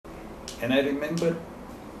And I remembered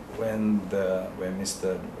when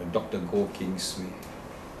Dr. Goh Keng Swee,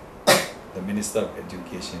 the Minister of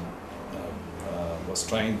Education, was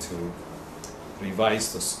trying to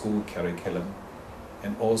revise the school curriculum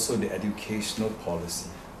and also the educational policy.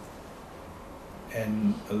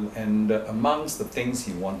 And amongst the things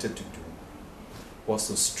he wanted to do was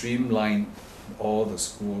to streamline all the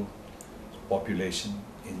school population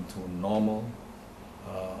into normal,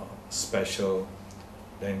 special,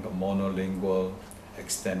 then monolingual,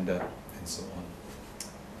 extended, and so on.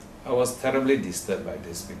 I was terribly disturbed by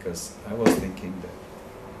this because I was thinking that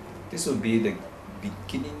this would be the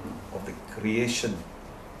beginning of the creation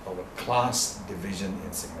of a class division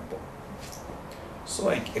in Singapore. So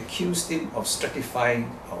I accused him of stratifying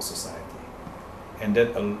our society, and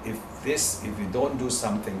that if we don't do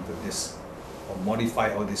something to this or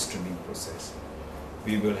modify all this streaming process,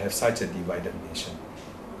 we will have such a divided nation.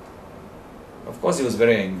 Of course, he was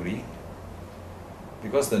very angry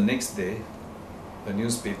because the next day the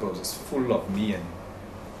newspaper was full of me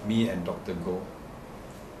and Dr. Goh.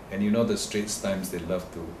 And you know the Straits Times, they love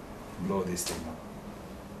to blow this thing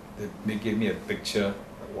up. They gave me a picture,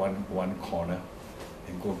 one corner,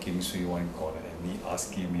 and Goh Keng Swee one corner, and me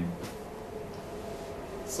asking me.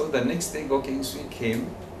 So the next day Goh Keng Swee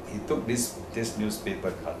came, he took this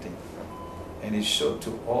newspaper cutting and he showed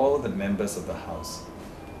to all the members of the House,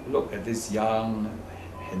 look at this young,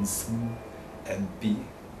 handsome MP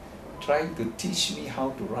trying to teach me how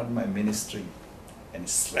to run my ministry, and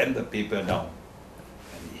slammed the paper down.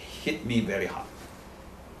 And he hit me very hard.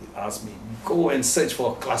 He asked me, go and search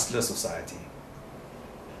for a classless society.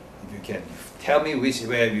 If you can, tell me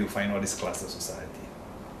where you find all this classless society.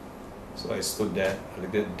 So I stood there, a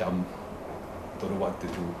little bit dumb, don't know what to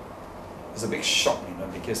do. It's a big shock,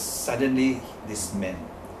 because suddenly this man,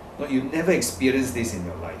 you never experienced this in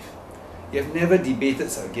your life. You have never debated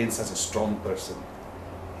against such a strong person.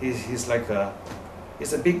 He's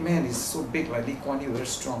a big man. He's so big, like Lee Kuan Yew, very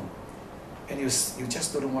strong, and you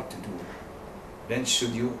just don't know what to do. Then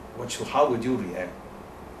how would you react?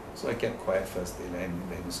 So I kept quiet first. They let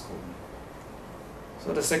me scold me.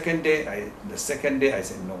 So the second day I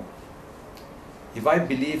said no. If I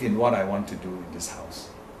believe in what I want to do in this house,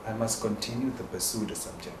 I must continue to pursue the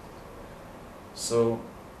subject. So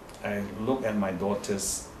I looked at my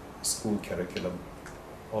daughter's school curriculum,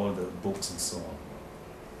 all the books and so on.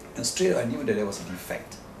 And straight I knew that there was a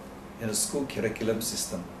defect in the school curriculum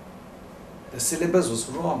system. The syllabus was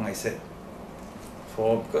wrong, I said.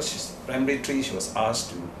 Because she's primary 3, she was asked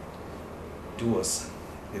to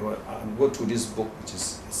go through this book, which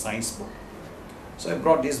is a science book. So I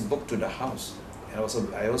brought this book to the house. And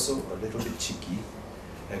I also a little bit cheeky.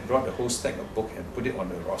 I brought the whole stack of book and put it on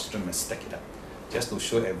the rostrum and stack it up, just to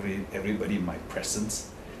show everybody my presence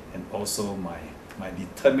and also my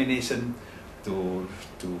determination to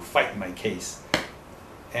fight my case.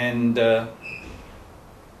 And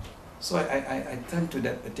so I turned to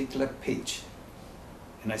that particular page,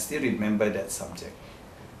 and I still remember that subject.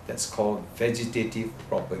 That's called vegetative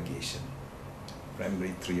propagation,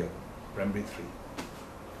 primary 3.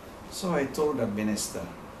 So I told the minister,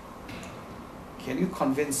 can you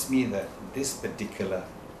convince me that this particular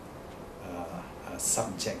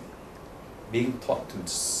subject being taught to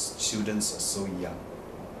students so young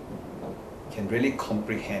can really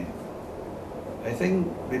comprehend? I think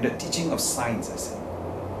with the teaching of science, I said,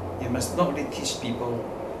 you must not only teach people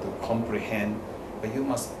to comprehend, but you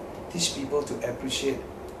must teach people to appreciate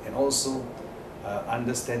and also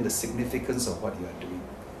understand the significance of what you are doing.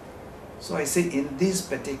 So I say, in this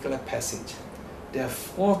particular passage, there are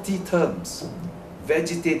 40 terms.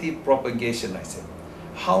 Vegetative propagation, I said.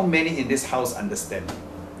 How many in this house understand?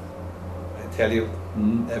 I tell you,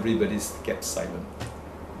 everybody's kept silent.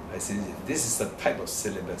 I said, this is the type of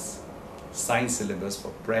syllabus, science syllabus for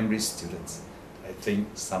primary students. I think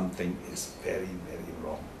something is very, very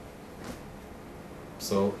wrong.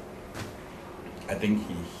 So I think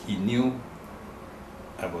he knew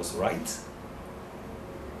I was right.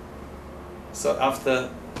 So after,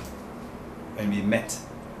 when we met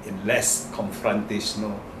in less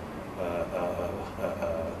confrontational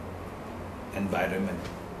environment,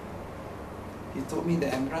 he told me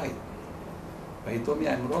that I'm right, but he told me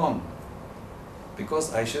I'm wrong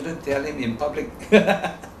because I shouldn't tell him in public.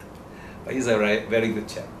 But he's a very good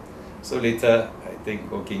chap. So later, I think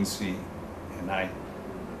Goh Keng Swee and I,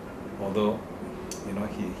 although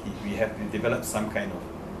we developed some kind of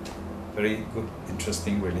very good,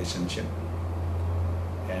 interesting relationship.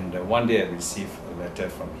 And one day I received a letter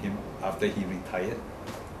from him after he retired,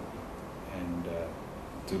 and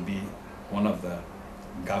to be one of the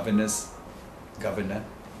governor,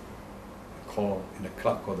 in a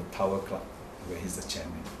club called the Tower Club, where he's the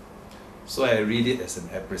chairman. So I read it as an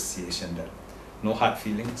appreciation that no hard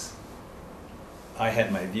feelings. I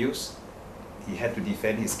had my views. He had to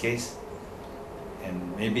defend his case.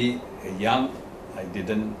 And maybe young,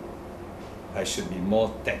 I should be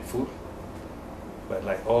more tactful. But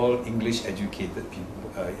like all English educated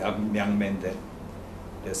people, young men, then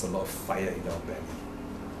there's a lot of fire in our belly.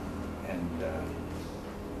 And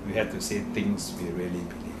we had to say things we really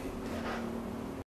believe.